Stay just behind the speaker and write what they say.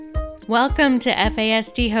Welcome to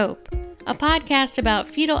FASD Hope, a podcast about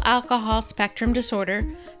fetal alcohol spectrum disorder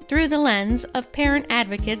through the lens of parent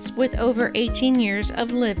advocates with over 18 years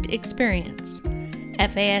of lived experience.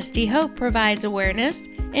 FASD Hope provides awareness,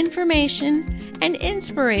 information, and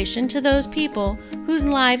inspiration to those people whose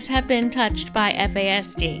lives have been touched by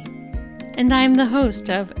FASD. And I'm the host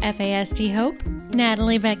of FASD Hope,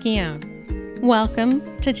 Natalie Vecchione.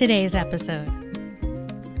 Welcome to today's episode.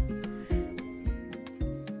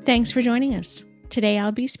 Thanks for joining us. Today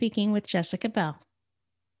I'll be speaking with Jessica Bell.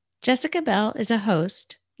 Jessica Bell is a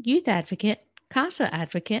host, youth advocate, CASA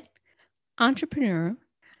advocate, entrepreneur,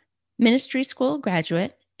 ministry school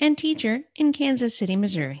graduate, and teacher in Kansas City,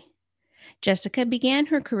 Missouri. Jessica began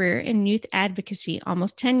her career in youth advocacy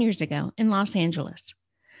almost 10 years ago in Los Angeles.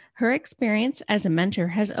 Her experience as a mentor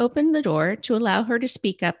has opened the door to allow her to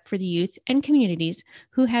speak up for the youth and communities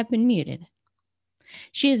who have been muted.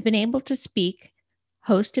 She has been able to speak,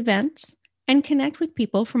 host events, and connect with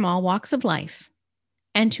people from all walks of life,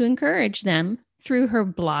 and to encourage them through her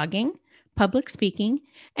blogging, public speaking,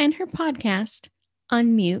 and her podcast,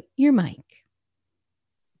 Unmute Your Mic.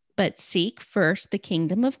 But seek first the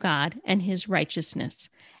kingdom of God and his righteousness,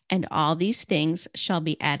 and all these things shall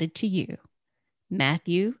be added to you.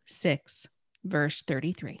 Matthew 6, verse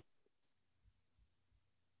 33.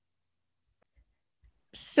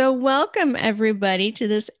 So welcome, everybody, to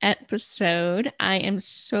this episode. I am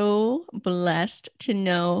so blessed to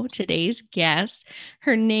know today's guest.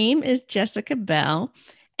 Her name is Jessica Bell.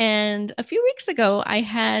 And a few weeks ago, I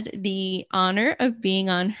had the honor of being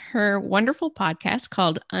on her wonderful podcast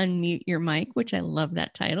called Unmute Your Mic, which I love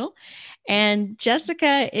that title. And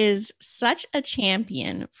Jessica is such a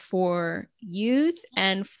champion for youth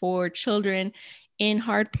and for children in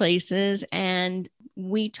hard places. And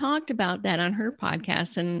we talked about that on her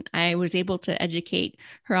podcast, and I was able to educate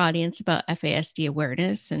her audience about FASD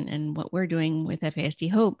awareness and what we're doing with FASD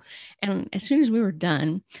Hope. And as soon as we were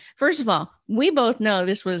done, first of all, we both know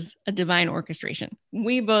this was a divine orchestration.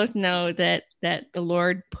 We both know that the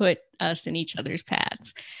Lord put us in each other's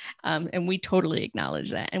paths. And we totally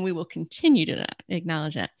acknowledge that. And we will continue to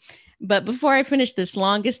acknowledge that. But before I finish this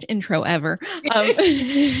longest intro ever,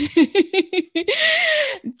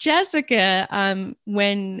 Jessica,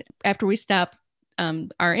 after we stopped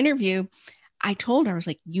our interview, I told her, I was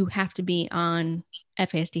like, you have to be on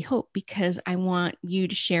FASD Hope because I want you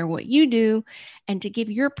to share what you do and to give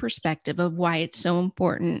your perspective of why it's so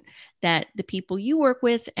important that the people you work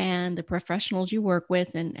with and the professionals you work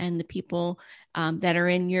with and the people that are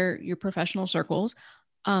in your professional circles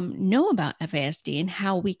know about FASD and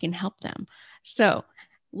how we can help them. So,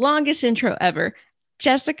 longest intro ever.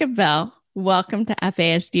 Jessica Bell, welcome to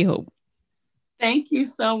FASD Hope. Thank you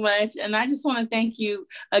so much. And I just want to thank you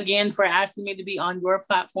again for asking me to be on your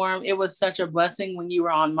platform. It was such a blessing when you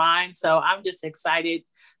were on mine. So I'm just excited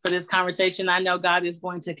for this conversation. I know God is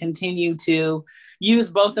going to continue to use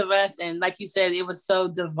both of us. And like you said, it was so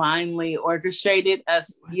divinely orchestrated,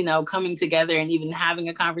 us, coming together and even having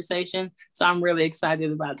a conversation. So I'm really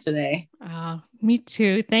excited about today. Oh, me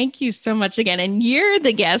too. Thank you so much again. And you're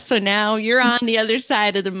the guest. So now you're on the other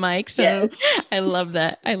side of the mic. So yes. I love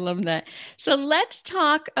that. I love that. So let's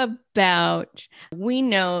talk about, we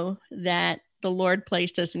know that the Lord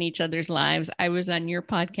placed us in each other's lives. I was on your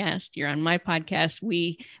podcast. You're on my podcast.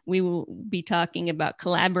 We will be talking about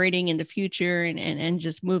collaborating in the future and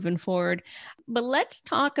just moving forward. But let's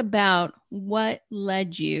talk about what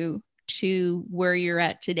led you to where you're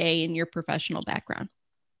at today in your professional background.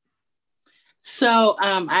 So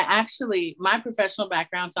my professional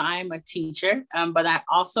background, so I am a teacher, but I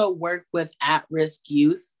also work with at-risk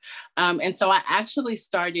youth. And so I actually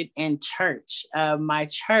started in church. My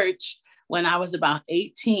church, when I was about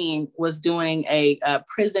 18, was doing a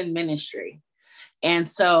prison ministry. And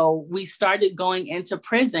so we started going into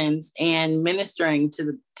prisons and ministering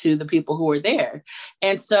to the people who were there.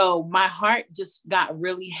 And so my heart just got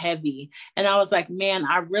really heavy. And I was like, man,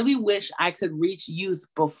 I really wish I could reach youth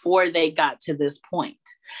before they got to this point.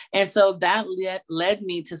 And so that led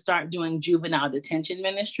me to start doing juvenile detention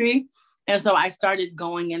ministry. And so I started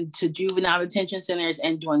going into juvenile detention centers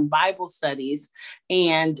and doing Bible studies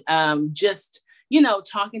and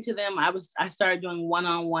talking to them. I started doing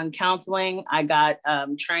one-on-one counseling. I got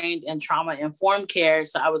trained in trauma-informed care.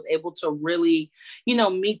 So I was able to really,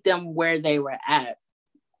 meet them where they were at.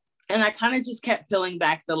 And I kind of just kept peeling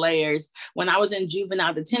back the layers. When I was in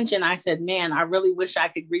juvenile detention, I said, man, I really wish I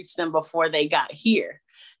could reach them before they got here.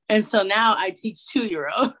 And so now I teach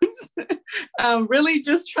 2-year-olds, really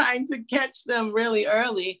just trying to catch them really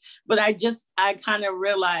early. But I kind of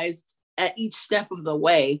realized at each step of the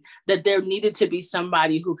way that there needed to be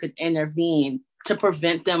somebody who could intervene to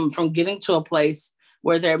prevent them from getting to a place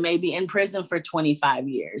where they're maybe in prison for 25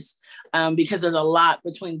 years, because there's a lot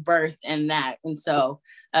between birth and that. And so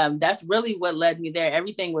that's really what led me there.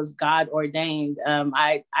 Everything was God ordained.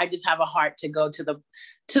 I just have a heart to go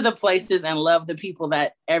to the places and love the people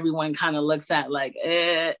that everyone kind of looks at like,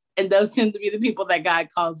 and those tend to be the people that God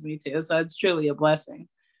calls me to. So it's truly a blessing.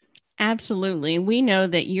 Absolutely. We know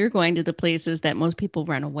that you're going to the places that most people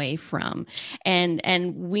run away from.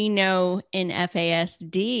 And we know in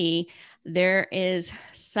FASD, there is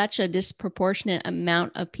such a disproportionate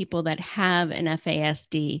amount of people that have an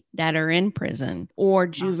FASD that are in prison, or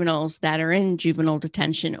juveniles that are in juvenile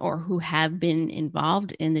detention, or who have been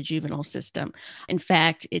involved in the juvenile system. In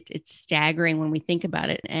fact, it's staggering when we think about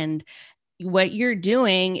it. And what you're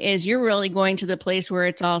doing is you're really going to the place where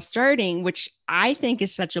it's all starting, which I think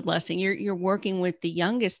is such a blessing. You're working with the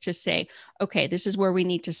youngest to say, okay, this is where we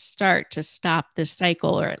need to start to stop this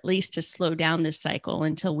cycle, or at least to slow down this cycle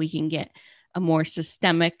until we can get a more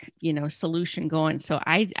systemic, solution going. So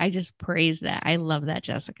I just praise that. I love that,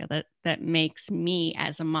 Jessica. That makes me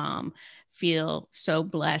as a mom feel so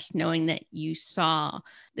blessed, knowing that you saw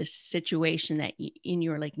this situation that you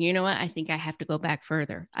were like, you know what, I think I have to go back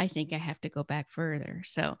further. I think I have to go back further.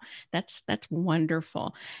 So that's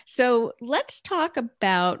wonderful. So let's talk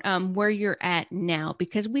about where you're at now,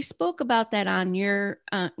 because we spoke about that on your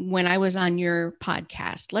when I was on your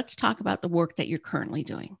podcast. Let's talk about the work that you're currently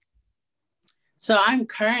doing. So I'm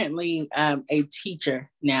currently a teacher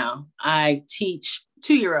now. I teach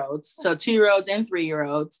 2-year-olds, so 2-year-olds and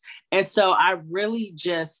 3-year-olds. And so I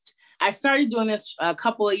started doing this a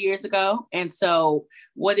couple of years ago. And so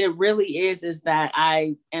what it really is that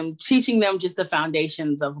I am teaching them just the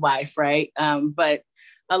foundations of life, right? But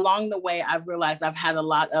along the way, I've realized I've had a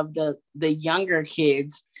lot of the younger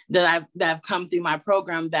kids that have come through my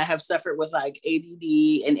program that have suffered with like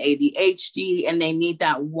ADD and ADHD, and they need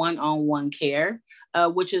that one-on-one care,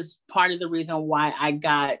 which is part of the reason why I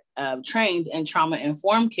got trained in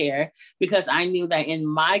trauma-informed care, because I knew that in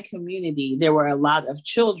my community, there were a lot of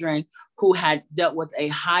children who had dealt with a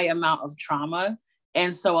high amount of trauma.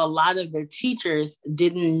 And so a lot of the teachers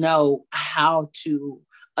didn't know how to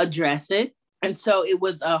address it. And so it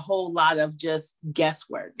was a whole lot of just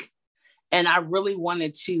guesswork. And I really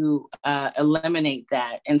wanted to eliminate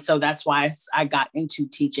that. And so that's why I got into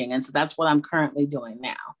teaching. And so that's what I'm currently doing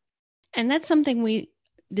now. And that's something we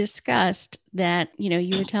discussed, that,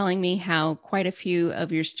 you were telling me how quite a few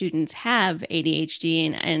of your students have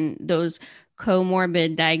ADHD and those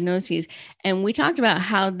comorbid diagnoses. And we talked about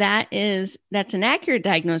how that's an accurate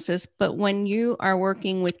diagnosis, but when you are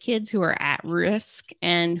working with kids who are at risk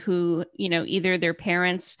and who, either their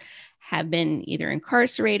parents have been either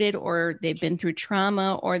incarcerated, or they've been through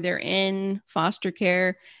trauma, or they're in foster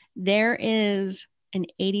care, there is an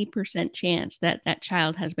 80% chance that that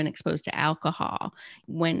child has been exposed to alcohol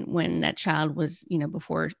when that child was,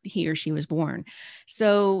 before he or she was born.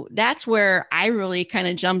 So that's where I really kind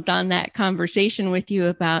of jumped on that conversation with you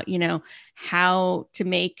about, how to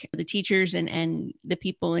make the teachers and the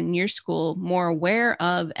people in your school more aware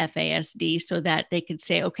of FASD, so that they could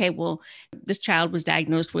say, okay, well, this child was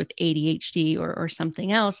diagnosed with ADHD or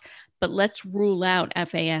something else, but let's rule out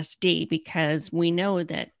FASD, because we know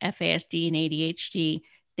that FASD and ADHD,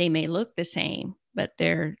 they may look the same, but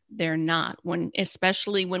they're not,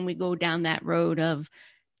 especially when we go down that road of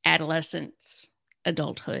adolescence,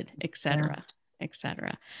 adulthood, et cetera.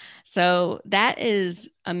 Etc. So that is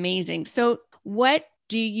amazing. So what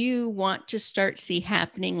do you want to see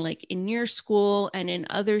happening, like in your school and in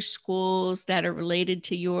other schools that are related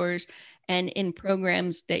to yours, and in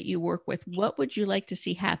programs that you work with? What would you like to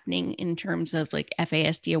see happening in terms of like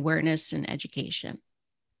FASD awareness and education?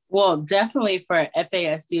 Well, definitely for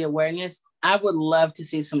FASD awareness, I would love to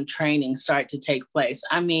see some training start to take place.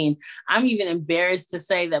 I mean, I'm even embarrassed to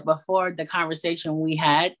say that before the conversation we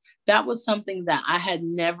had, that was something that I had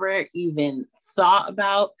never even thought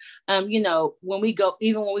about. When we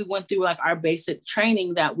went through like our basic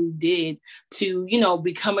training that we did to,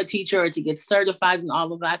 become a teacher or to get certified and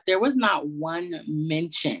all of that, there was not one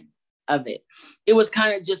mention of it. It was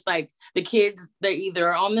kind of just like the kids, they either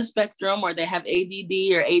are on the spectrum, or they have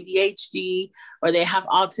ADD or ADHD, or they have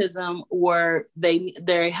autism, or they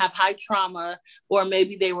have high trauma, or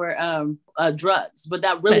maybe they were drugs, but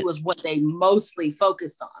that really was what they mostly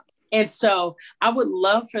focused on. And so I would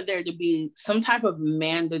love for there to be some type of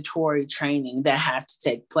mandatory training that have to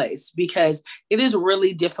take place, because it is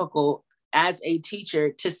really difficult as a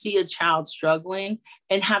teacher to see a child struggling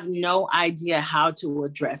and have no idea how to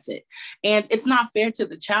address it. And it's not fair to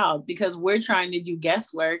the child because we're trying to do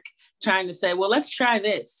guesswork, trying to say, well, let's try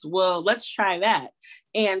this. Well, let's try that.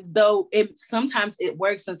 And though sometimes it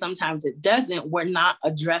works and sometimes it doesn't, we're not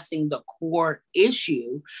addressing the core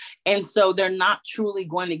issue. And so they're not truly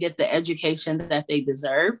going to get the education that they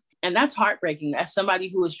deserve. And that's heartbreaking. As somebody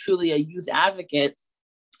who is truly a youth advocate,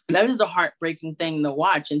 that is a heartbreaking thing to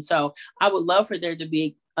watch. And so I would love for there to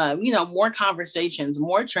be, more conversations,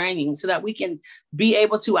 more training so that we can be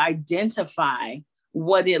able to identify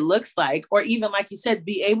what it looks like, or even, like you said,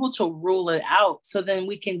 be able to rule it out. So then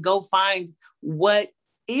we can go find what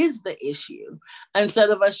is the issue instead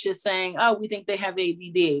of us just saying, oh, we think they have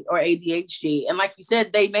ADD or ADHD. And like you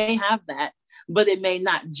said, they may have that, but it may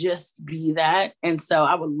not just be that. And so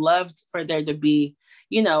I would love for there to be,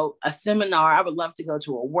 a seminar. I would love to go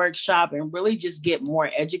to a workshop and really just get more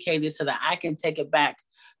educated so that I can take it back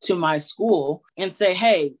to my school and say,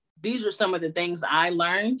 hey, these are some of the things I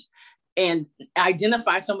learned, and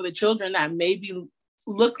identify some of the children that maybe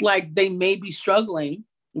look like they may be struggling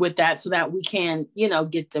with that so that we can,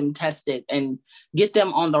 get them tested and get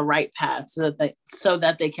them on the right path so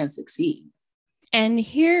that they can succeed. And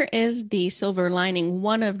here is the silver lining,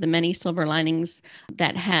 one of the many silver linings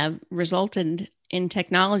that have resulted in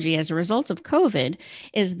technology as a result of COVID,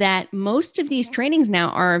 is that most of these trainings now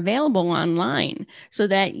are available online so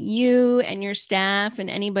that you and your staff and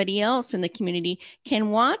anybody else in the community can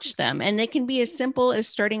watch them. And they can be as simple as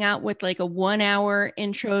starting out with like a 1-hour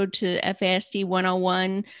intro to FASD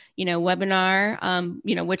 101,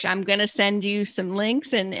 webinar, which I'm going to send you some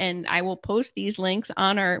links and I will post these links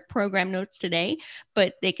on our program notes today,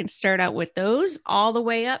 but they can start out with those all the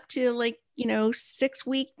way up to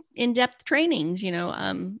 6-week in-depth trainings,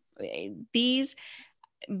 these,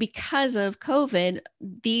 because of COVID,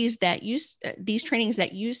 these trainings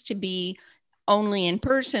that used to be only in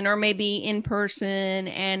person or maybe in person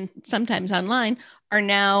and sometimes online are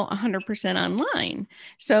now 100% online.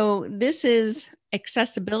 So this is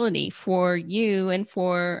accessibility for you and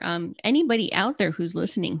for anybody out there who's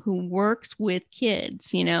listening, who works with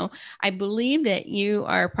kids. I believe that you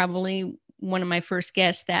are probably one of my first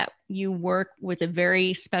guests that you work with a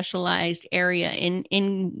very specialized area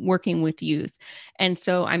in working with youth. And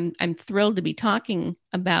so I'm thrilled to be talking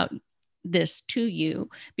about this to you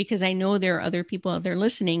because I know there are other people out there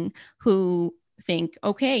listening who think,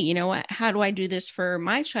 okay, how do I do this for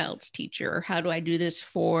my child's teacher? Or how do I do this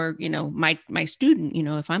for, my student,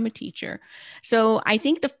 if I'm a teacher? So I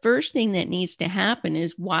think the first thing that needs to happen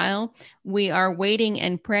is while we are waiting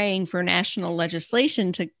and praying for national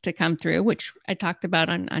legislation to come through, which I talked about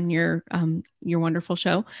on your wonderful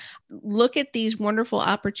show, look at these wonderful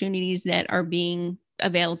opportunities that are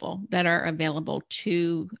available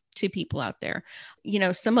to people out there.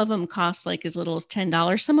 Some of them cost like as little as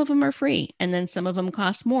 $10. Some of them are free. And then some of them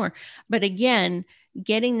cost more. But again,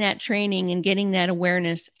 getting that training and getting that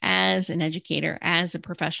awareness as an educator, as a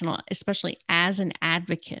professional, especially as an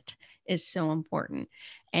advocate, is so important.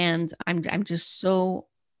 And I'm just so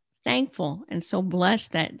thankful and so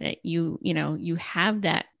blessed that you have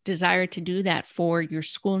that desire to do that for your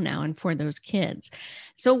school now and for those kids.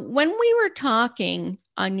 So when we were talking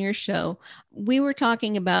on your show, we were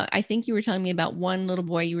talking about, I think you were telling me about one little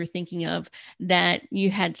boy you were thinking of that you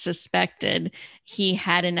had suspected he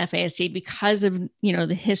had an FASD because of,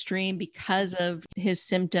 the history and because of his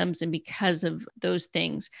symptoms and because of those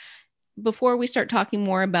things. Before we start talking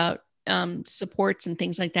more about supports and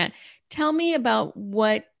things like that, tell me about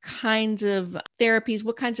what kinds of therapies,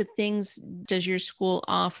 what kinds of things does your school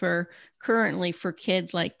offer currently for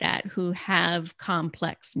kids like that who have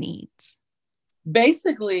complex needs?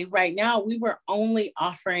 Basically, right now, we were only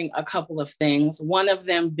offering a couple of things, one of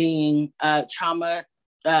them being trauma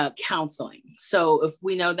counseling. So if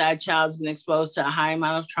we know that a child's been exposed to a high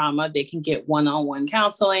amount of trauma, they can get one-on-one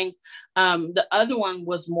counseling. The other one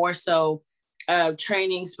was more so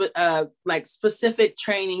trainings, like specific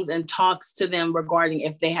trainings and talks to them regarding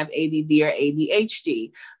if they have ADD or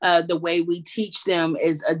ADHD. The way we teach them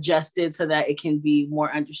is adjusted so that it can be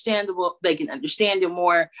more understandable. They can understand it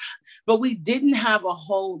more. But we didn't have a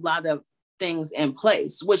whole lot of things in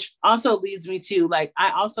place, which also leads me to,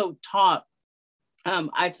 I also taught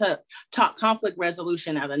conflict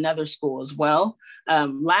resolution at another school as well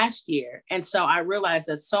last year. And so I realized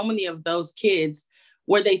that so many of those kids,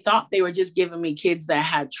 where they thought they were just giving me kids that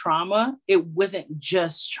had trauma, it wasn't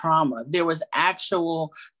just trauma. There was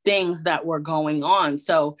actual things that were going on.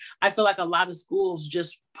 So I feel like a lot of schools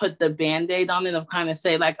just put the Band-Aid on it of kind of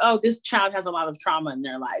say like, oh, this child has a lot of trauma in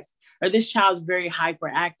their life, or this child's very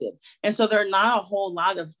hyperactive. And so there are not a whole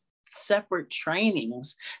lot of separate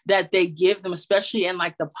trainings that they give them, especially in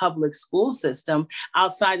like the public school system,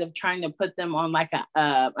 outside of trying to put them on like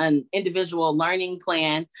an individual learning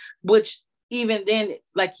plan, which even then,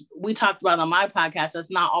 like we talked about on my podcast,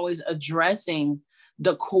 that's not always addressing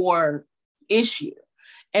the core issue.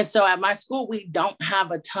 And so at my school, we don't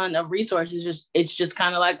have a ton of resources. It's just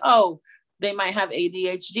kind of like, oh, they might have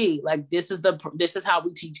ADHD. Like this is how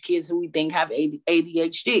we teach kids who we think have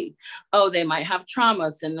ADHD. Oh, they might have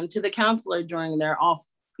trauma. Send them to the counselor during their off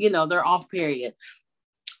period.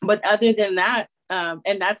 But other than that,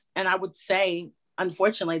 and I would say,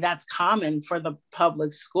 unfortunately, that's common for the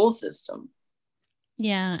public school system.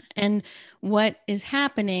 Yeah. And what is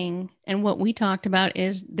happening and what we talked about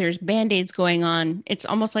is there's band-aids going on. It's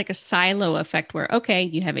almost like a silo effect where, okay,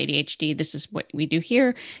 you have ADHD. This is what we do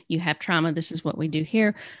here. You have trauma. This is what we do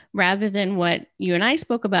here. Rather than what you and I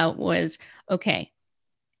spoke about was, okay,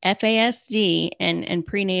 FASD and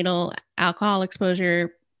prenatal alcohol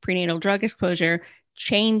exposure, prenatal drug exposure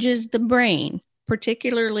changes the brain,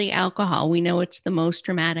 particularly alcohol. We know it's the most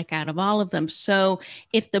traumatic out of all of them. So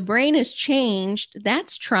if the brain is changed,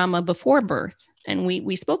 that's trauma before birth. And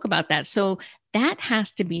we spoke about that. So that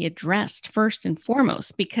has to be addressed first and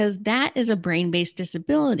foremost, because that is a brain-based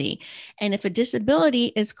disability. And if a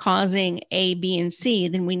disability is causing A, B, and C,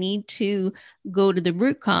 then we need to go to the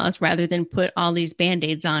root cause rather than put all these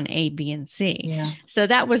Band-Aids on A, B, and C. Yeah. So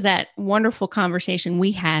that was that wonderful conversation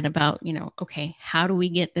we had about, okay, how do we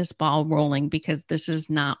get this ball rolling? Because this is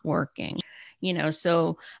not working.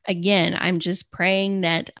 So again, I'm just praying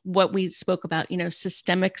that what we spoke about,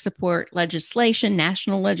 systemic support legislation,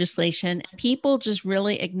 national legislation, people just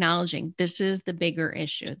really acknowledging this is the bigger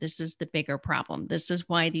issue. This is the bigger problem. This is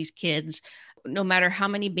why these kids, no matter how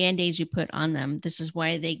many Band-Aids you put on them, this is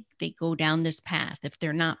why they go down this path. If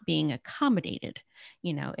they're not being accommodated,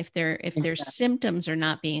 if their symptoms are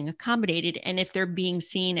not being accommodated, and if they're being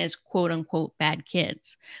seen as quote unquote bad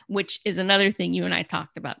kids, which is another thing you and I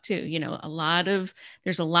talked about too.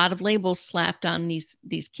 There's a lot of labels slapped on these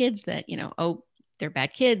kids that, oh, they're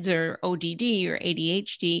bad kids or ODD or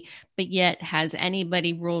ADHD, but yet has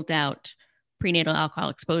anybody ruled out prenatal alcohol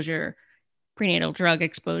exposure, prenatal drug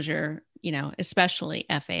exposure, especially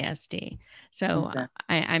FASD. So exactly.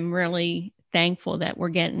 I'm really thankful that we're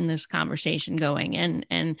getting this conversation going.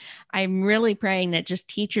 And I'm really praying that just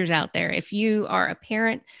teachers out there, if you are a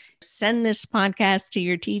parent, send this podcast to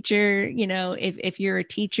your teacher. If you're a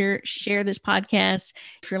teacher, share this podcast.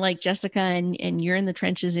 If you're like Jessica and you're in the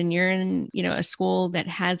trenches and you're in, a school that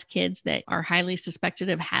has kids that are highly suspected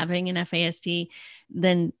of having an FASD,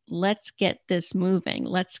 then let's get this moving.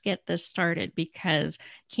 Let's get this started, because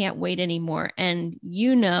can't wait anymore. And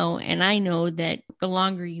and I know that the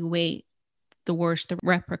longer you wait, the worse the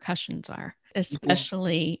repercussions are,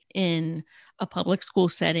 especially in a public school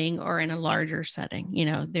setting or in a larger setting.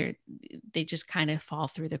 They just kind of fall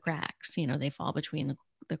through the cracks. They fall between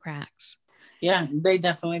the cracks. Yeah, they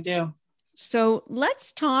definitely do. So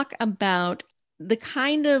let's talk about the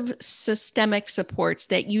kind of systemic supports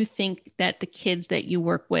that you think that the kids that you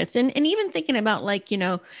work with, and even thinking about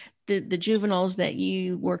the juveniles that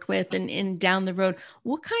you worked with and down the road,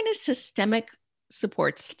 what kind of systemic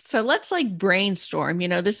supports? So let's brainstorm.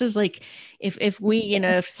 This is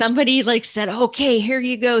if somebody said, okay, here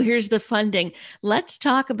you go, here's the funding, let's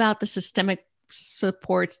talk about the systemic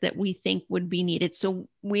supports that we think would be needed. So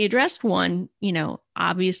we addressed one,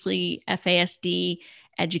 obviously FASD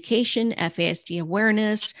education, FASD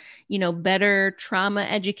awareness, better trauma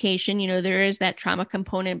education. There is that trauma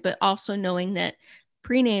component, but also knowing that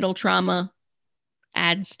prenatal trauma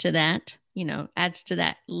adds to that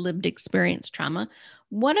lived experience trauma.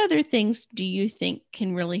 What other things do you think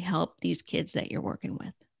can really help these kids that you're working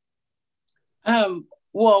with?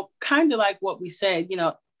 Well, kind of like what we said,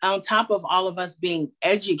 on top of all of us being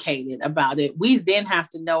educated about it, we then have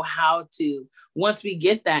to know how to, once we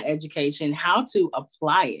get that education, how to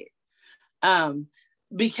apply it.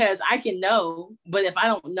 Because I can know, but if I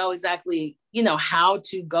don't know exactly, how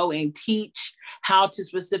to go and teach, how to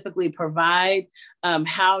specifically provide,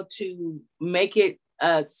 how to make it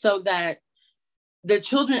so that the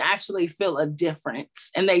children actually feel a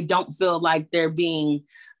difference and they don't feel like they're being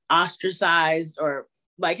ostracized or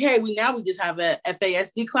like, hey, we just have a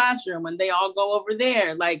FASD classroom and they all go over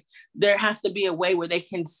there. Like there has to be a way where they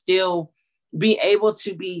can still be able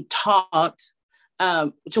to be taught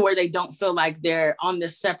to where they don't feel like they're on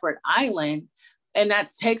this separate island. And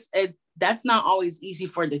that's not always easy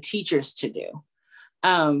for the teachers to do.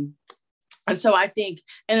 And so I think,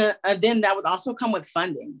 and then that would also come with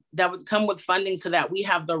funding. That would come with funding so that we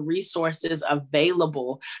have the resources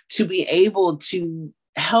available to be able to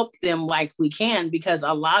help them like we can, because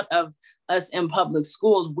a lot of us in public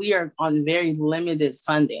schools, we are on very limited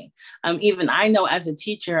funding. Even I know as a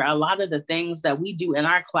teacher, a lot of the things that we do in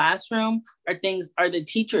our classroom are the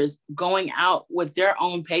teachers going out with their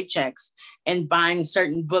own paychecks and buying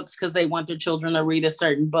certain books because they want their children to read a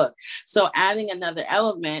certain book. So adding another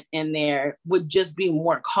element in there would just be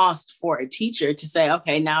more cost for a teacher to say,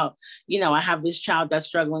 okay, now, I have this child that's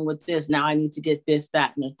struggling with this. Now I need to get this,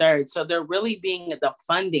 that, and the third. So they're really being the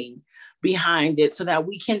funding behind it so that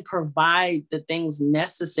we can provide the things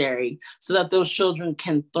necessary so that those children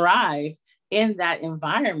can thrive in that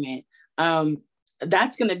environment.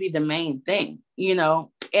 That's going to be the main thing,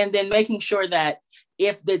 and then making sure that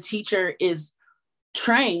if the teacher is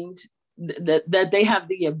trained, that they have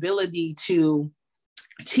the ability to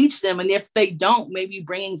teach them. And if they don't, maybe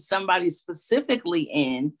bringing somebody specifically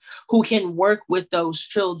in who can work with those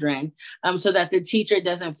children, so that the teacher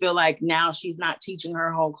doesn't feel like now she's not teaching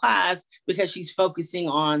her whole class because she's focusing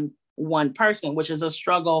on one person, which is a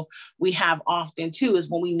struggle we have often too, is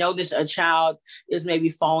when we notice a child is maybe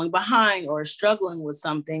falling behind or struggling with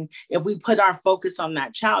something. If we put our focus on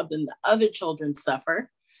that child, then the other children suffer.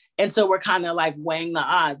 And so we're kind of like weighing the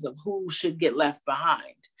odds of who should get left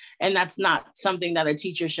behind. And that's not something that a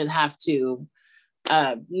teacher should have to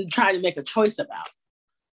try to make a choice about.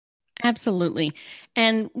 Absolutely.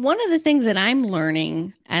 And one of the things that I'm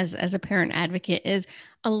learning as a parent advocate is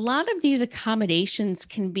a lot of these accommodations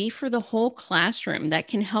can be for the whole classroom, that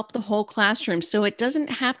can help the whole classroom. So it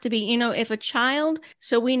doesn't have to be, if a child,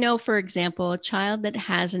 so we know, for example, a child that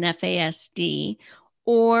has an FASD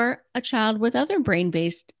or a child with other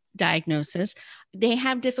brain-based diagnosis, they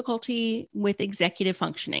have difficulty with executive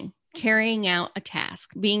functioning, carrying out a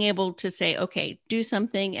task, being able to say, okay, do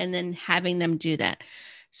something, and then having them do that.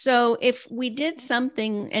 So if we did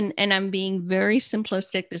something, and I'm being very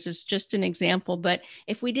simplistic, this is just an example, but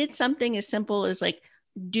if we did something as simple as like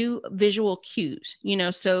do visual cues,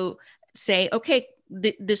 so say, okay,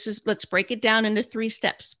 let's break it down into 3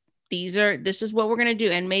 steps. This is what we're going to do.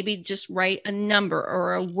 And maybe just write a number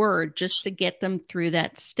or a word just to get them through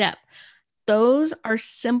that step. Those are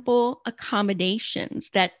simple accommodations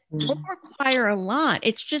that don't require a lot.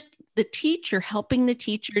 It's just the teacher helping the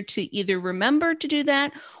teacher to either remember to do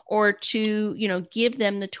that or to, give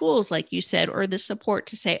them the tools, like you said, or the support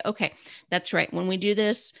to say, okay, that's right. When we do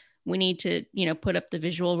this, we need to, put up the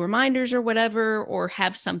visual reminders or whatever, or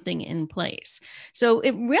have something in place. So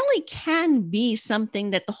it really can be something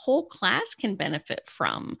that the whole class can benefit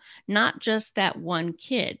from, not just that one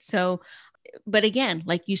kid. So, but again,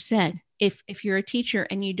 like you said, if you're a teacher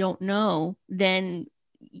and you don't know, then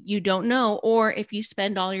you don't know. Or if you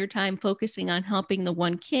spend all your time focusing on helping the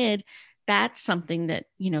one kid, that's something that,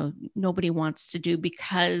 nobody wants to do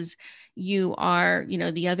because you are,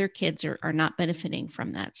 the other kids are not benefiting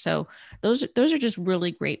from that. So those are just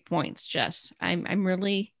really great points, Jess. I'm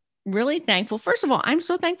really, really thankful. First of all, I'm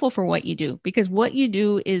so thankful for what you do, because what you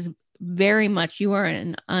do is very much, you are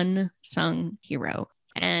an unsung hero.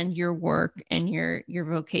 And your work and your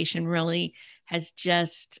vocation really has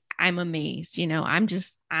just, I'm amazed.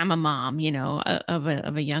 I'm a mom, of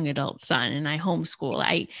a young adult son, and I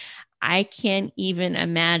homeschool. I can't even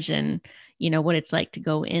imagine, what it's like to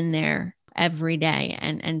go in there every day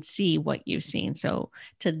and see what you've seen. So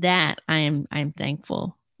to that, I'm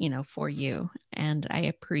thankful, for you, and I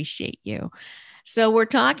appreciate you. So we're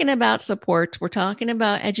talking about supports, we're talking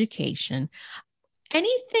about education.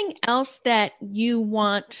 Anything else that you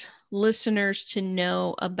want listeners to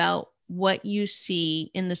know about what you see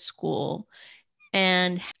in the school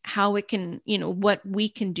and how it can, what we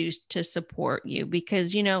can do to support you?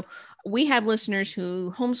 Because, we have listeners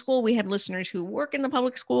who homeschool, we have listeners who work in the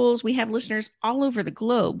public schools, we have listeners all over the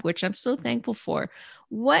globe, which I'm so thankful for.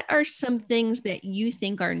 What are some things that you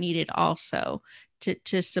think are needed also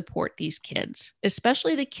to support these kids,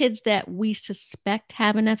 especially the kids that we suspect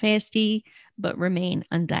have an FASD but remain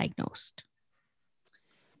undiagnosed?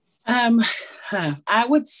 I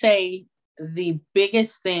would say the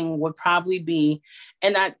biggest thing would probably be,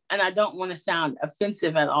 and I don't want to sound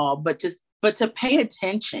offensive at all, but to pay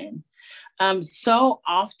attention. So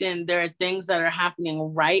often there are things that are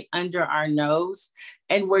happening right under our nose,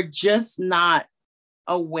 and we're just not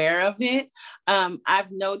aware of it.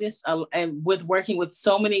 I've noticed with working with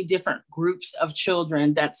so many different groups of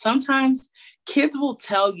children that sometimes kids will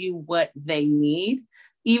tell you what they need,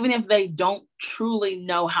 even if they don't truly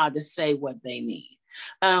know how to say what they need.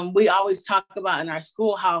 We always talk about in our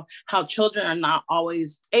school how children are not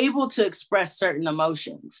always able to express certain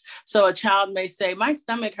emotions. So a child may say, my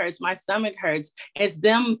stomach hurts, my stomach hurts.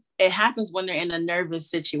 It happens when they're in a nervous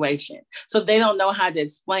situation. So they don't know how to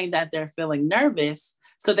explain that they're feeling nervous.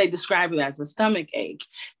 So they describe it as a stomach ache.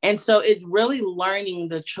 And so it's really learning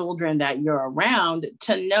the children that you're around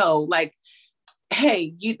to know, like,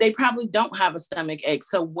 hey, they probably don't have a stomach ache.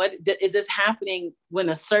 So what is this happening when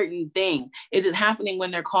a certain thing? Is it happening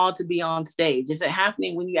when they're called to be on stage? Is it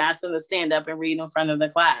happening when you ask them to stand up and read in front of the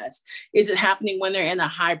class? Is it happening when they're in a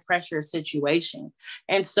high pressure situation?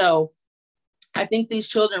 And so I think these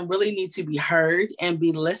children really need to be heard and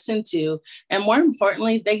be listened to. And more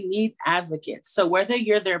importantly, they need advocates. So whether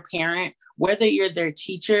you're their parent, whether you're their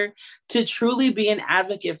teacher, to truly be an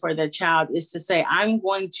advocate for the child is to say, I'm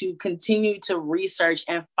going to continue to research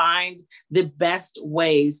and find the best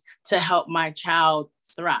ways to help my child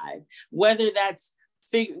thrive, whether that's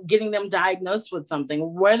getting them diagnosed with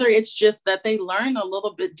something, whether it's just that they learn a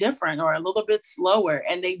little bit different or a little bit slower,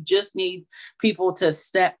 and they just need people to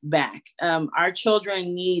step back. Our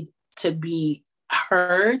children need to be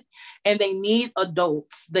heard, and they need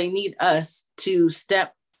adults. They need us to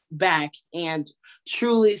step back and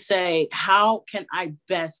truly say, how can I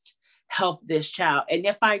best help this child? And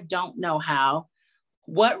if I don't know how,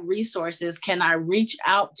 what resources can I reach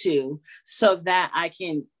out to so that I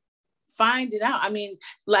can find it out? I mean,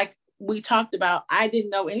 like we talked about, I didn't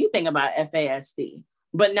know anything about FASD,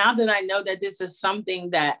 but now that I know that this is something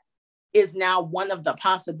that is now one of the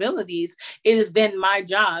possibilities, it has been my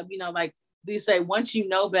job, like they say, once you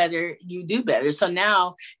know better, you do better. So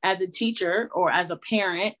now as a teacher or as a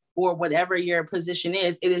parent or whatever your position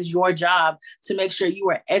is, it is your job to make sure you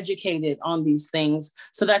are educated on these things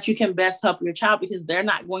so that you can best help your child, because they're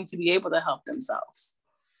not going to be able to help themselves.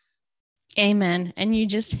 Amen. And you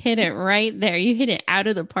just hit it right there. You hit it out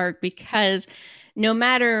of the park, because no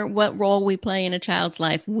matter what role we play in a child's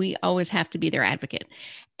life, we always have to be their advocate.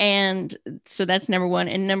 And so that's number one.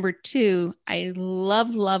 And number two, I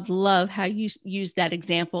love, love, love how you use that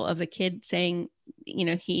example of a kid saying,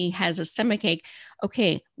 he has a stomach ache.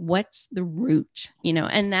 Okay, what's the root?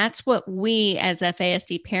 And that's what we as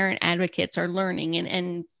FASD parent advocates are learning,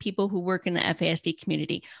 and people who work in the FASD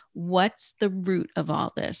community. What's the root of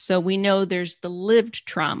all this? So we know there's the lived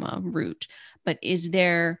trauma root, but is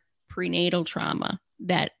there prenatal trauma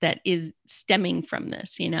that is stemming from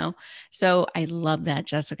this? So I love that,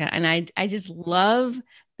 Jessica. And I just love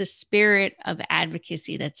the spirit of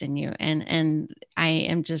advocacy that's in you. And I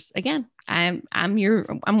am just, again, I'm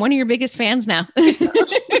one of your biggest fans now.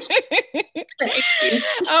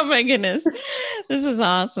 Oh my goodness. This is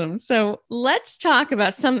awesome. So let's talk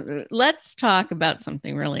about something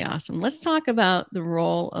really awesome. Let's talk about the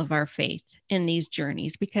role of our faith in these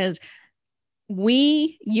journeys, because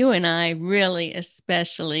you and I really,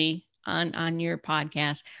 especially on your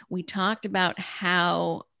podcast, we talked about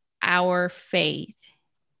how our faith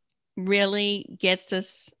really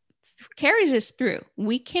carries us through.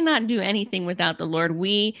 We cannot do anything without the Lord.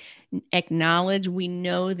 We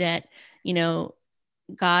know that,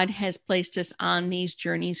 God has placed us on these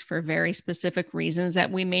journeys for very specific reasons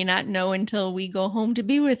that we may not know until we go home to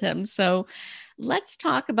be with him. So let's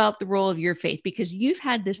talk about the role of your faith, because you've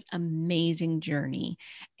had this amazing journey,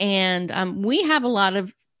 and we have a lot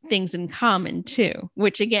of things in common too,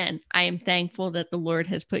 which again, I am thankful that the Lord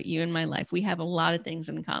has put you in my life. We have a lot of things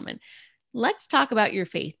in common. Let's talk about your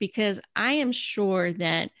faith, because I am sure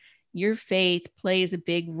that your faith plays a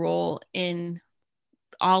big role in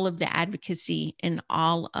all of the advocacy and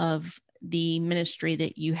all of the ministry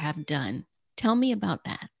that you have done. Tell me about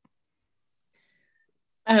that.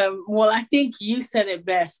 Well, I think you said it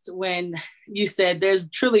best when you said there's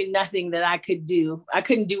truly nothing that I could do. I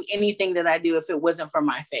couldn't do anything that I do if it wasn't for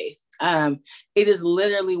my faith. It is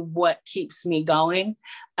literally what keeps me going.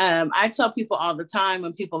 I tell people all the time,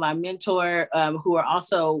 and people I mentor who are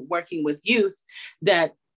also working with youth,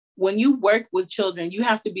 that when you work with children, you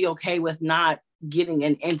have to be okay with not getting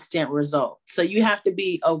an instant result. So you have to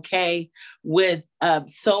be okay with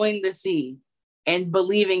sowing the seed and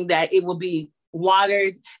believing that it will be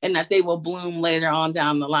watered and that they will bloom later on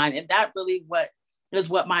down the line. And that really is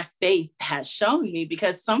what my faith has shown me,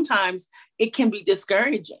 because sometimes it can be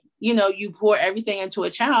discouraging. You pour everything into a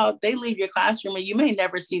child, they leave your classroom and you may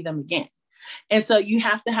never see them again. And so you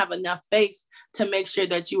have to have enough faith to make sure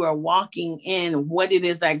that you are walking in what it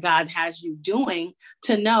is that God has you doing,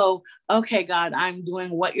 to know, okay, God, I'm doing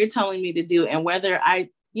what you're telling me to do. And whether I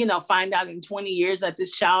find out in 20 years that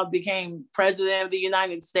this child became president of the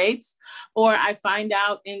United States, or I find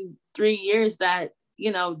out in 3 years that,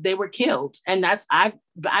 they were killed. And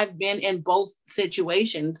I've been in both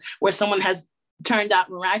situations where someone has turned out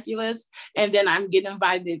miraculous, and then I'm getting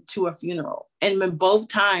invited to a funeral. And in both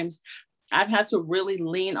times, I've had to really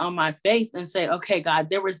lean on my faith and say, okay, God,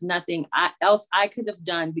 there was nothing else I could have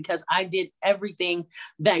done, because I did everything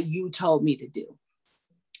that you told me to do.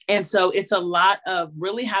 And so it's a lot of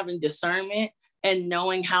really having discernment and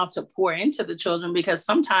knowing how to pour into the children, because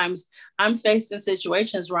sometimes I'm faced in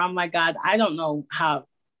situations where I'm like, God, I don't know how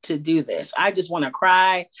to do this. I just want to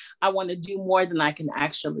cry. I want to do more than I can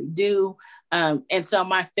actually do. And so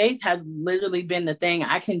my faith has literally been the thing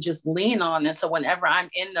I can just lean on. And so whenever I'm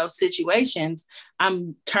in those situations,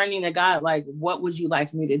 I'm turning to God, like, what would you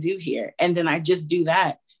like me to do here? And then I just do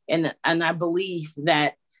that. And I believe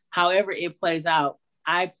that however it plays out,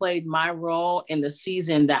 I played my role in the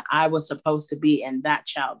season that I was supposed to be in that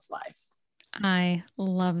child's life. I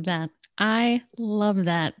love that. I love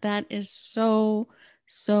that. That is so,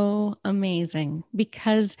 so amazing,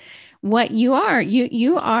 because what you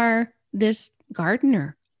are this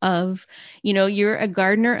gardener of, you're a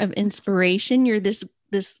gardener of inspiration. You're this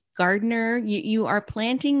gardener. You are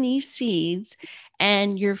planting these seeds,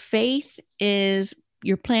 and your faith is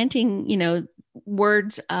you're planting,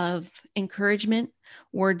 words of encouragement,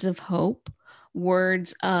 words of hope,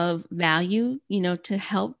 words of value, to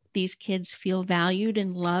help these kids feel valued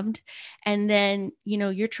and loved. And then,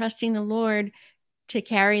 you're trusting the Lord to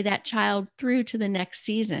carry that child through to the next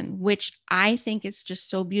season, which I think is just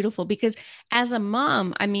so beautiful, because as a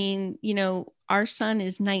mom, I mean, our son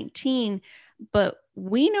is 19, but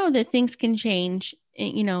we know that things can change,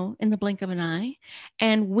 in the blink of an eye.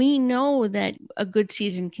 And we know that a good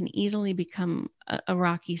season can easily become a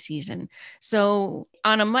rocky season. So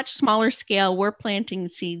on a much smaller scale, we're planting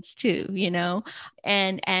seeds too,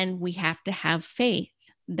 and we have to have faith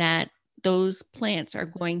that those plants are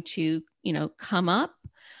going to, come up.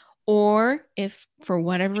 Or if for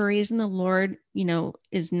whatever reason the Lord,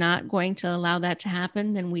 is not going to allow that to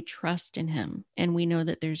happen, then we trust in him and we know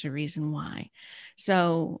that there's a reason why.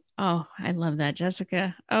 So, oh, I love that,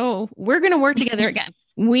 Jessica. Oh, we're going to work together again.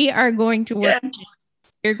 We are going to work. Yes.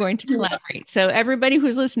 We're going to collaborate. So everybody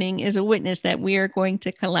who's listening is a witness that we are going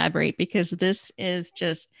to collaborate, because this is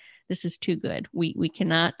too good. We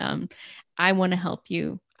cannot, I want to help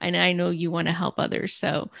you. And I know you want to help others.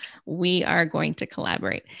 So we are going to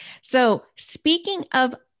collaborate. So speaking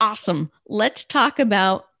of awesome, let's talk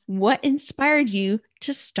about what inspired you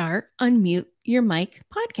to start Unmute Your Mic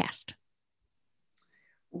podcast.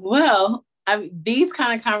 Well, these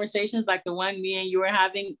kind of conversations like the one me and you were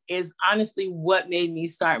having is honestly what made me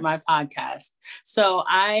start my podcast. So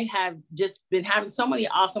I have just been having so many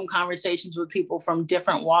awesome conversations with people from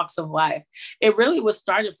different walks of life. It really was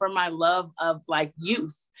started from my love of like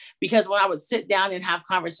youth, because when I would sit down and have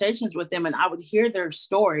conversations with them and I would hear their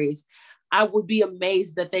stories, I would be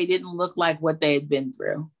amazed that they didn't look like what they had been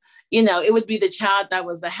through. It would be the child that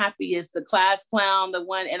was the happiest, the class clown, the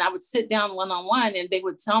one, and I would sit down one-on-one and they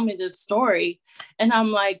would tell me this story. And I'm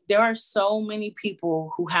like, there are so many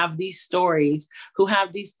people who have these stories, who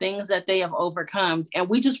have these things that they have overcome. And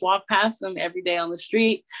we just walk past them every day on the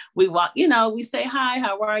street. We walk, we say, hi,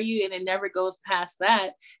 how are you? And it never goes past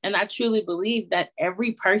that. And I truly believe that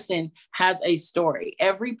every person has a story.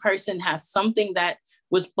 Every person has something that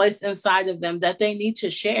was placed inside of them that they need to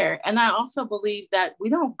share. And I also believe that we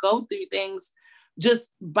don't go through things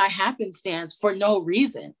just by happenstance for no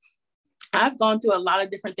reason. I've gone through a lot of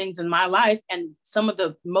different things in my life. And some of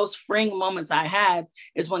the most freeing moments I had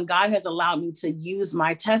is when God has allowed me to use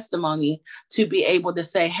my testimony to be able to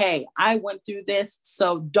say, hey, I went through this,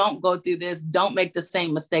 so don't go through this. Don't make the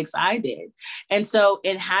same mistakes I did. And so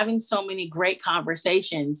in having so many great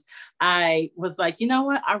conversations, I was like, you know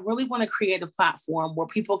what? I really want to create a platform where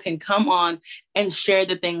people can come on and share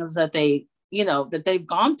the things that that they've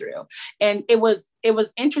gone through. And it was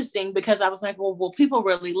interesting because I was like, well, people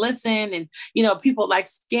really listen, and, people like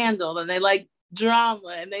scandal and they like drama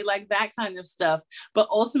and they like that kind of stuff. But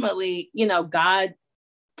ultimately, God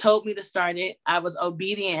told me to start it. I was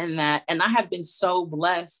obedient in that. And I have been so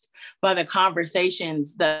blessed by the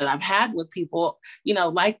conversations that I've had with people,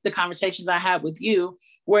 like the conversations I had with you,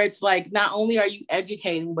 where it's like, not only are you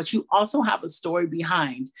educating, but you also have a story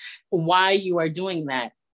behind why you are doing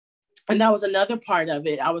that. And that was another part of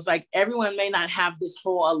it. I was like, everyone may not have this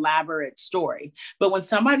whole elaborate story, but when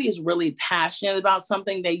somebody is really passionate about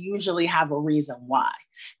something, they usually have a reason why.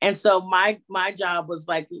 And so my job was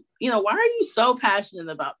like, why are you so passionate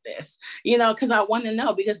about this? Because I want to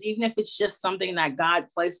know, because even if it's just something that God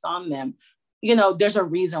placed on them, there's a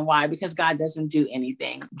reason why, because God doesn't do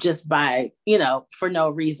anything just by, for no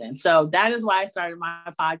reason. So that is why I started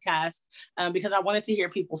my podcast, because I wanted to hear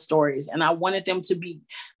people's stories and I wanted them to be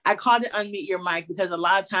I called it unmute your mic because a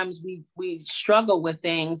lot of times we struggle with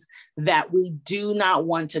things that we do not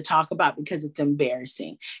want to talk about because it's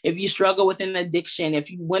embarrassing. If you struggle with an addiction,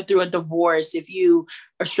 if you went through a divorce, if you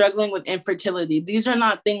are struggling with infertility, these are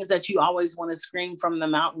not things that you always want to scream from the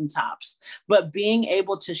mountaintops. But being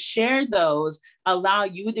able to share those allow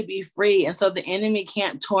you to be free. And so the enemy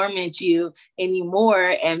can't torment you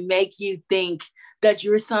anymore and make you think that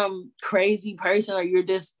you're some crazy person or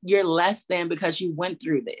you're less than because you went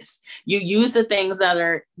through this. You use the things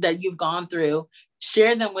that you've gone through,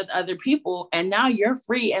 share them with other people, and now you're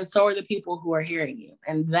free, and so are the people who are hearing you.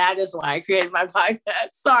 And that is why I created my podcast.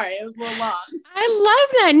 Sorry, it was a little long. I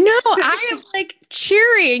love that. No, I am like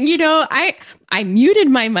cheering. I muted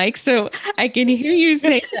my mic so I can hear you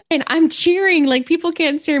say that. And I'm cheering like people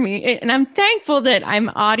can't hear me. And I'm thankful that I'm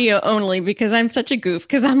audio only because I'm such a goof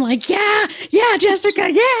because I'm like, yeah, Jessica,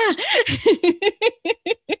 yeah.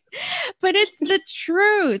 But it's the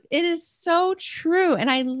truth. It is so true. And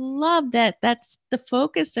I love that that's the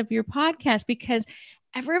focus of your podcast because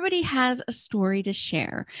everybody has a story to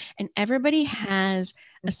share and everybody has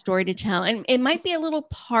a story to tell. And it might be a little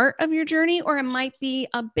part of your journey or it might be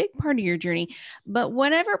a big part of your journey, but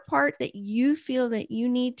whatever part that you feel that you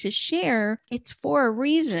need to share, it's for a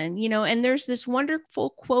reason, and there's this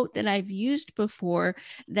wonderful quote that I've used before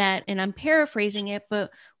and I'm paraphrasing it,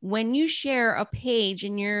 but when you share a page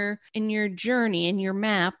in your journey, in your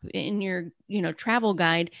map, in your travel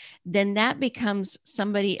guide, then that becomes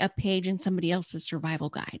a page in somebody else's survival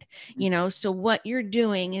guide. So what you're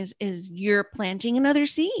doing is you're planting another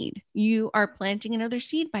seed. You are planting another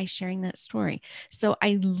seed by sharing that story. So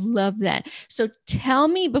I love that. So tell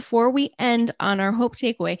me, before we end on our hope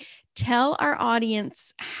takeaway, tell our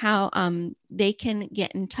audience how they can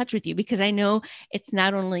get in touch with you, because I know it's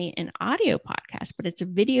not only an audio podcast, but it's a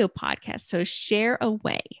video podcast. So share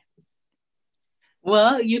away.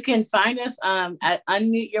 Well, you can find us at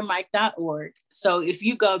unmuteyourmic.org. So if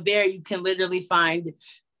you go there, you can literally find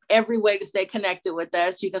every way to stay connected with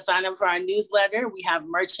us. You can sign up for our newsletter. We have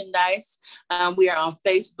merchandise. We are on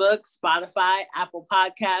Facebook, Spotify, Apple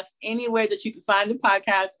Podcasts, anywhere that you can find a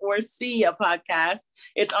podcast or see a podcast.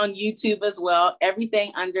 It's on YouTube as well.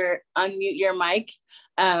 Everything under Unmute Your Mic.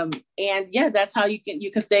 And yeah, that's how you can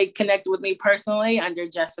stay connected with me personally under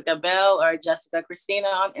Jessica Bell or Jessica Christina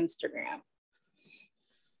on Instagram.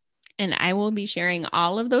 And I will be sharing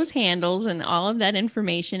all of those handles and all of that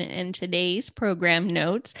information in today's program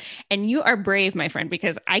notes. And you are brave, my friend,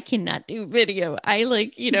 because I cannot do video.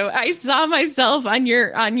 I saw myself on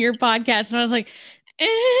your podcast and I was like,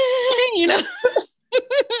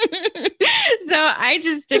 So I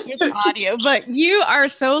just stick with audio, but you are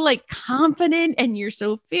so confident and you're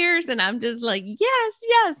so fierce. And I'm just like,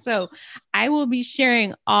 yes. So I will be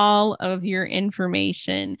sharing all of your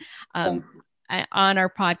information, on our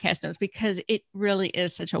podcast notes, because it really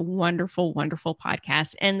is such a wonderful, wonderful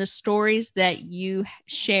podcast. And the stories that you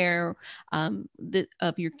share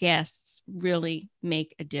of your guests really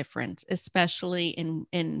make a difference, especially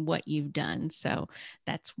in what you've done. So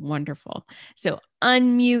that's wonderful. So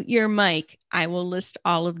unmute your mic. I will list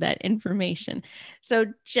all of that information. So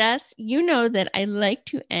Jess, you know that I like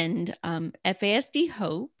to end FASD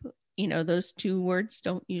Hope. Those two words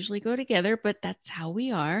don't usually go together, but that's how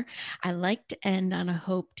we are. I like to end on a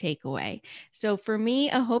hope takeaway. So for me,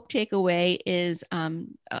 a hope takeaway is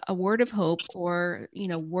a word of hope, or,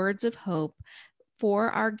 words of hope for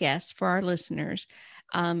our guests, for our listeners,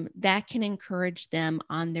 that can encourage them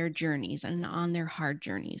on their journeys and on their hard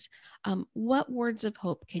journeys. What words of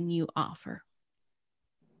hope can you offer?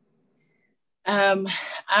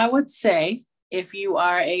 I would say, if you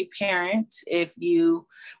are a parent, if you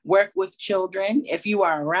work with children, if you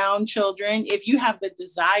are around children, if you have the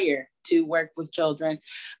desire to work with children,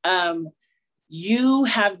 you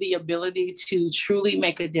have the ability to truly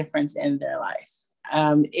make a difference in their life.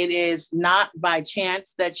 It is not by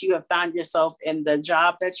chance that you have found yourself in the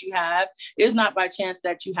job that you have. It is not by chance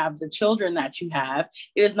that you have the children that you have.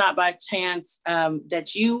 It is not by chance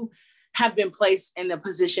that you have been placed in the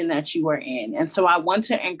position that you are in. And so I want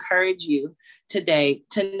to encourage you today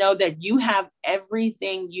to know that you have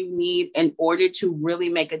everything you need in order to really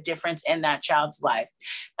make a difference in that child's life.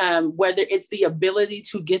 Whether it's the ability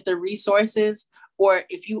to get the resources, or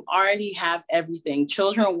if you already have everything.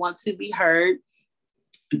 Children want to be heard.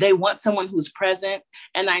 They want someone who's present.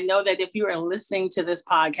 And I know that if you are listening to this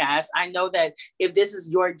podcast, I know that if this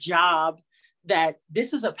is your job, that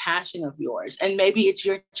this is a passion of yours, and maybe it's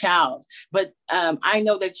your child, but I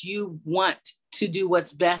know that you want to do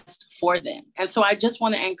what's best for them. And so I just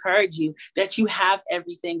want to encourage you that you have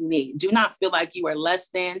everything you need. Do not feel like you are less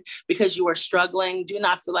than because you are struggling. Do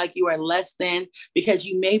not feel like you are less than because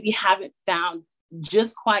you maybe haven't found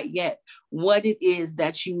just quite yet what it is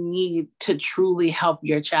that you need to truly help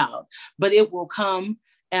your child, but it will come.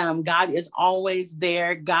 God is always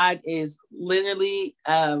there. God is literally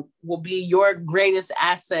will be your greatest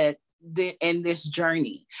asset in this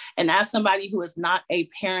journey. And as somebody who is not a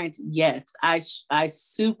parent yet, I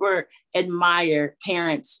super admire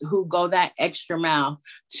parents who go that extra mile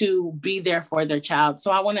to be there for their child. So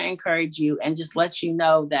I want to encourage you and just let you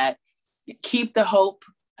know that keep the hope,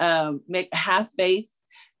 have faith,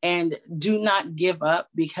 and do not give up,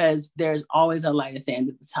 because there's always a light at the end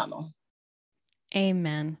of the tunnel.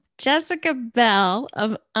 Amen. Jessica Bell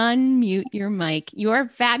of Unmute Your Mic. You are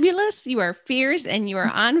fabulous. You are fierce, and you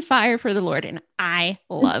are on fire for the Lord. And I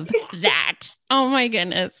love that. Oh my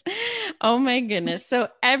goodness. Oh my goodness. So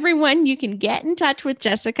everyone, you can get in touch with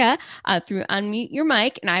Jessica through Unmute Your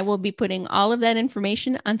Mic. And I will be putting all of that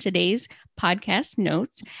information on today's podcast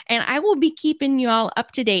notes. And I will be keeping you all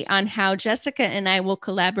up to date on how Jessica and I will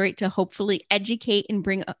collaborate to hopefully educate and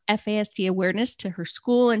bring FASD awareness to her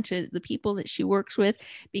school and to the people that she works with,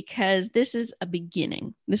 because this is a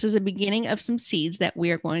beginning. This is a beginning of some seeds that we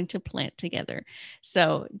are going to plant together.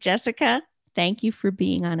 So Jessica, thank you for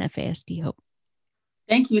being on FASD Hope.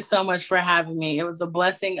 Thank you so much for having me. It was a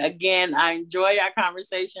blessing. Again, I enjoy our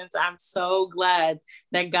conversations. I'm so glad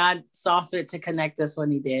that God saw fit to connect us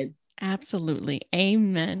when he did. Absolutely.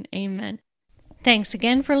 Amen. Amen. Thanks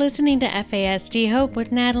again for listening to FASD Hope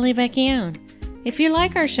with Natalie Vecchione. If you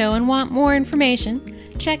like our show and want more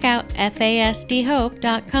information, check out fasdhope.com,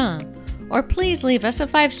 or please leave us a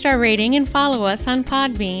 5-star rating and follow us on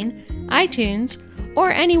Podbean, iTunes, or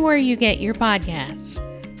anywhere you get your podcasts.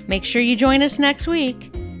 Make sure you join us next week,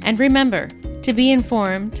 and remember to be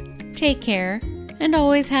informed, take care, and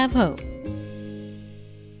always have hope.